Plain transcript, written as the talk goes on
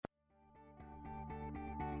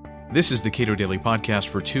This is the Cato Daily Podcast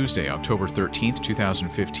for Tuesday, October 13th,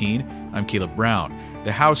 2015. I'm Caleb Brown.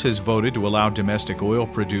 The House has voted to allow domestic oil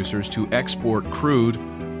producers to export crude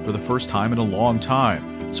for the first time in a long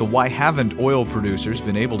time. So why haven't oil producers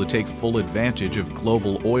been able to take full advantage of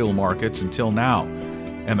global oil markets until now?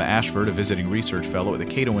 Emma Ashford, a visiting research fellow at the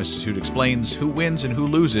Cato Institute, explains who wins and who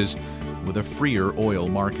loses with a freer oil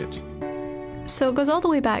market. So it goes all the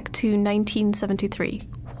way back to 1973,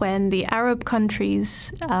 when the Arab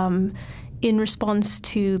countries, in response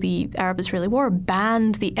to the Arab-Israeli war,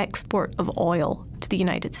 banned the export of oil to the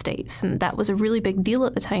United States. And that was a really big deal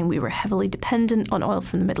at the time. We were heavily dependent on oil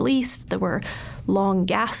from the Middle East. There were long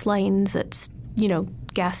gas lines at,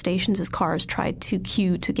 gas stations as cars tried to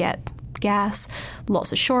queue to get gas,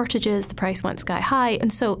 lots of shortages, the price went sky high.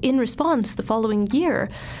 And so in response, the following year,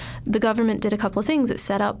 the government did a couple of things. It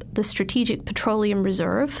set up the Strategic Petroleum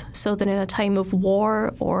Reserve so that in a time of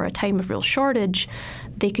war or a time of real shortage,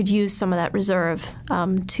 they could use some of that reserve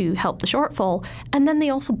to help the shortfall. And then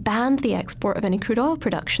they also banned the export of any crude oil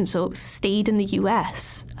production, so it stayed in the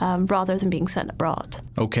U.S. Rather than being sent abroad.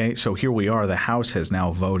 Okay, so here we are. The House has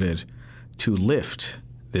now voted to lift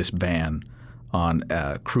this ban on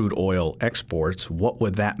crude oil exports. What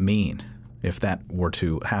would that mean if that were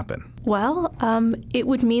to happen? Well, it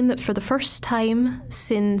would mean that for the first time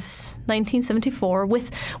since 1974,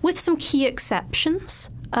 with some key exceptions,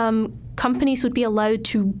 companies would be allowed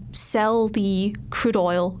to sell the crude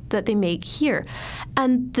oil that they make here.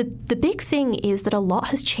 And the big thing is that a lot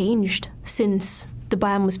has changed since the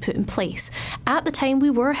ban was put in place. At the time, we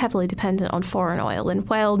were heavily dependent on foreign oil, and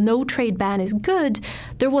while no trade ban is good,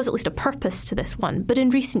 there was at least a purpose to this one. But in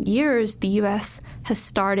recent years, the US has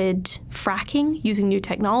started fracking, using new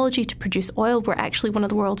technology to produce oil. We're actually one of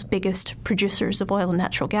the world's biggest producers of oil and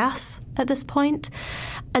natural gas at this point.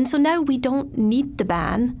 And so now we don't need the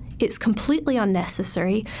ban. It's completely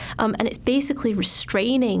unnecessary, and it's basically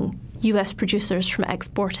restraining U.S. producers from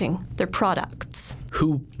exporting their products.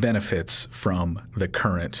 Who benefits from the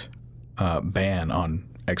current ban on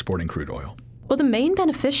exporting crude oil? Well, the main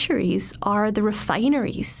beneficiaries are the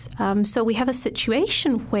refineries. So we have a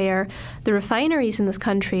situation where the refineries in this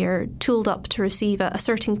country are tooled up to receive a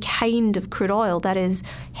certain kind of crude oil, that is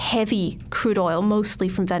heavy crude oil, mostly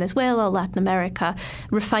from Venezuela, Latin America,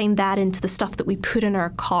 refine that into the stuff that we put in our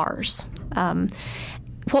cars.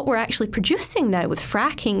 What we're actually producing now with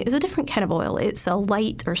fracking is a different kind of oil. It's a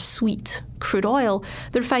light or sweet crude oil.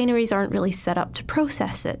 The refineries aren't really set up to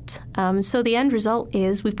process it. So the end result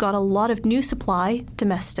is we've got a lot of new supply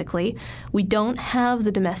domestically. We don't have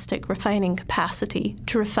the domestic refining capacity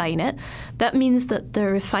to refine it. That means that the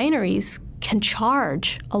refineries can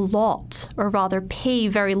charge a lot, or rather pay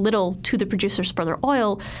very little to the producers for their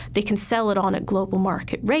oil. They can sell it on at global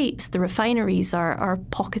market rates. The refineries are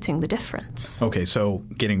pocketing the difference. Okay, so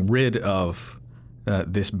getting rid of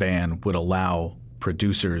this ban would allow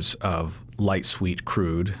producers of light sweet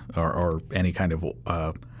crude or any kind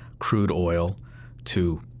of crude oil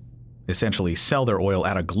to essentially sell their oil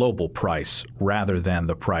at a global price rather than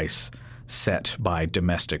the price set by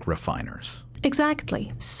domestic refiners.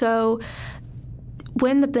 Exactly. So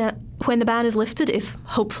when the ban is lifted, if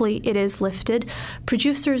hopefully it is lifted,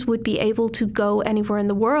 producers would be able to go anywhere in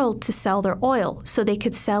the world to sell their oil. So they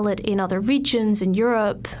could sell it in other regions, in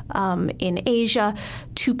Europe, in Asia,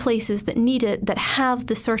 to places that need it, that have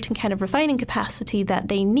the certain kind of refining capacity that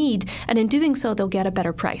they need. And in doing so, they'll get a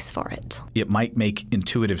better price for it. It might make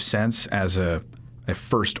intuitive sense as a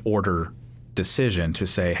first order decision to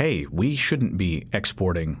say, hey, we shouldn't be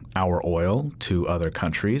exporting our oil to other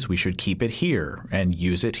countries. We should keep it here and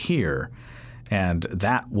use it here. And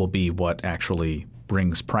that will be what actually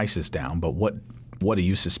brings prices down. But what do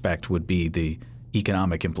you suspect would be the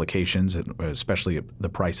economic implications, especially the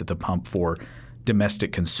price at the pump for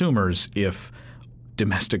domestic consumers, if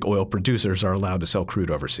domestic oil producers are allowed to sell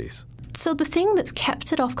crude overseas? So the thing that's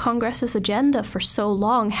kept it off Congress's agenda for so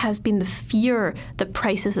long has been the fear that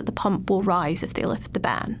prices at the pump will rise if they lift the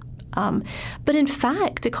ban. But in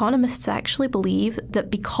fact, economists actually believe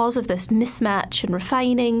that because of this mismatch in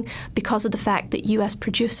refining, because of the fact that U.S.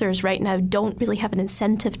 producers right now don't really have an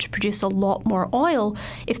incentive to produce a lot more oil,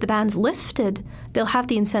 if the ban's lifted, they'll have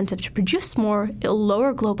the incentive to produce more, it'll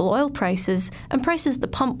lower global oil prices, and prices at the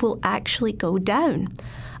pump will actually go down.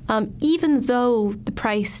 Even though the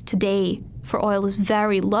price today for oil is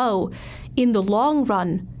very low, in the long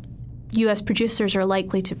run, U.S. producers are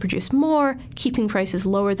likely to produce more, keeping prices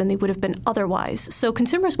lower than they would have been otherwise. So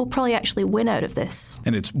consumers will probably actually win out of this.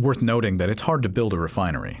 And it's worth noting that it's hard to build a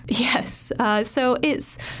refinery. Yes. So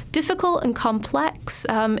it's difficult and complex.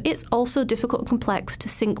 It's also difficult and complex to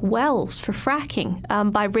sink wells for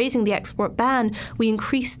fracking. By raising the export ban, we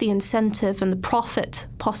increase the incentive and the profit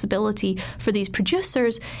possibility for these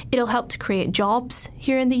producers. It'll help to create jobs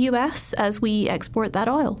here in the U.S. as we export that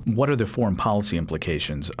oil. What are the foreign policy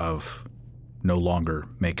implications of no longer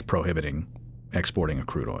prohibiting exporting of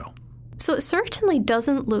crude oil? So it certainly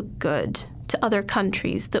doesn't look good to other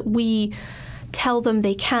countries that we tell them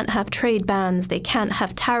they can't have trade bans, they can't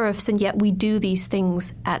have tariffs, and yet we do these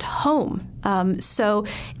things at home. So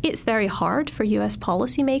it's very hard for U.S.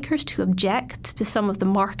 policymakers to object to some of the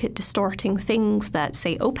market-distorting things that,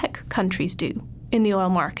 say, OPEC countries do in the oil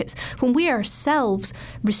markets, when we ourselves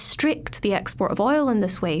restrict the export of oil in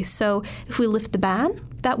this way. So if we lift the ban,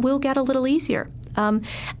 that will get a little easier. And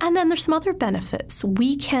then there's some other benefits.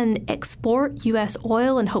 We can export U.S.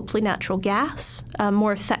 oil and hopefully natural gas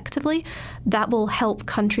more effectively. That will help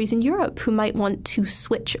countries in Europe who might want to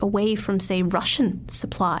switch away from, say, Russian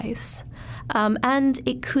supplies. And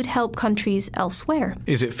it could help countries elsewhere.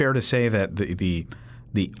 Is it fair to say that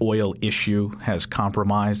the oil issue has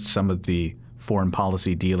compromised some of the foreign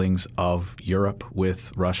policy dealings of Europe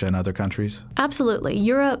with Russia and other countries? Absolutely.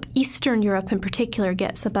 Europe, Eastern Europe in particular,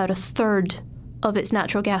 gets about a third of its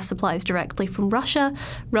natural gas supplies directly from Russia.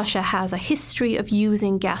 Russia has a history of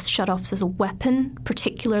using gas shutoffs as a weapon,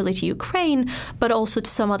 particularly to Ukraine, but also to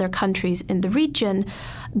some other countries in the region.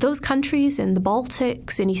 Those countries in the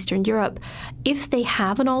Baltics, in Eastern Europe, if they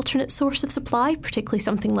have an alternate source of supply, particularly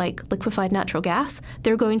something like liquefied natural gas,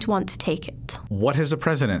 they're going to want to take it. What has the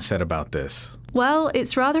president said about this? Well,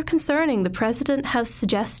 it's rather concerning. The president has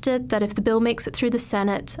suggested that if the bill makes it through the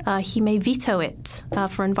Senate, he may veto it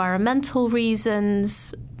for environmental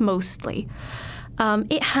reasons, mostly.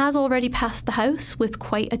 It has already passed the House with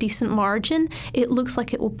quite a decent margin. It looks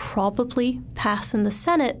like it will probably pass in the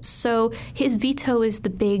Senate, so his veto is the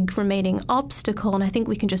big remaining obstacle, and I think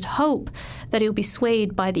we can just hope that it will be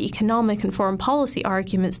swayed by the economic and foreign policy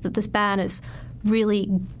arguments that this ban is really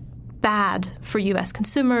bad for U.S.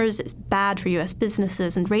 consumers, it's bad for U.S.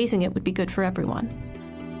 businesses, and raising it would be good for everyone.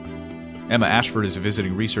 Emma Ashford is a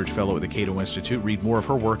visiting research fellow at the Cato Institute. Read more of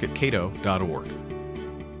her work at cato.org.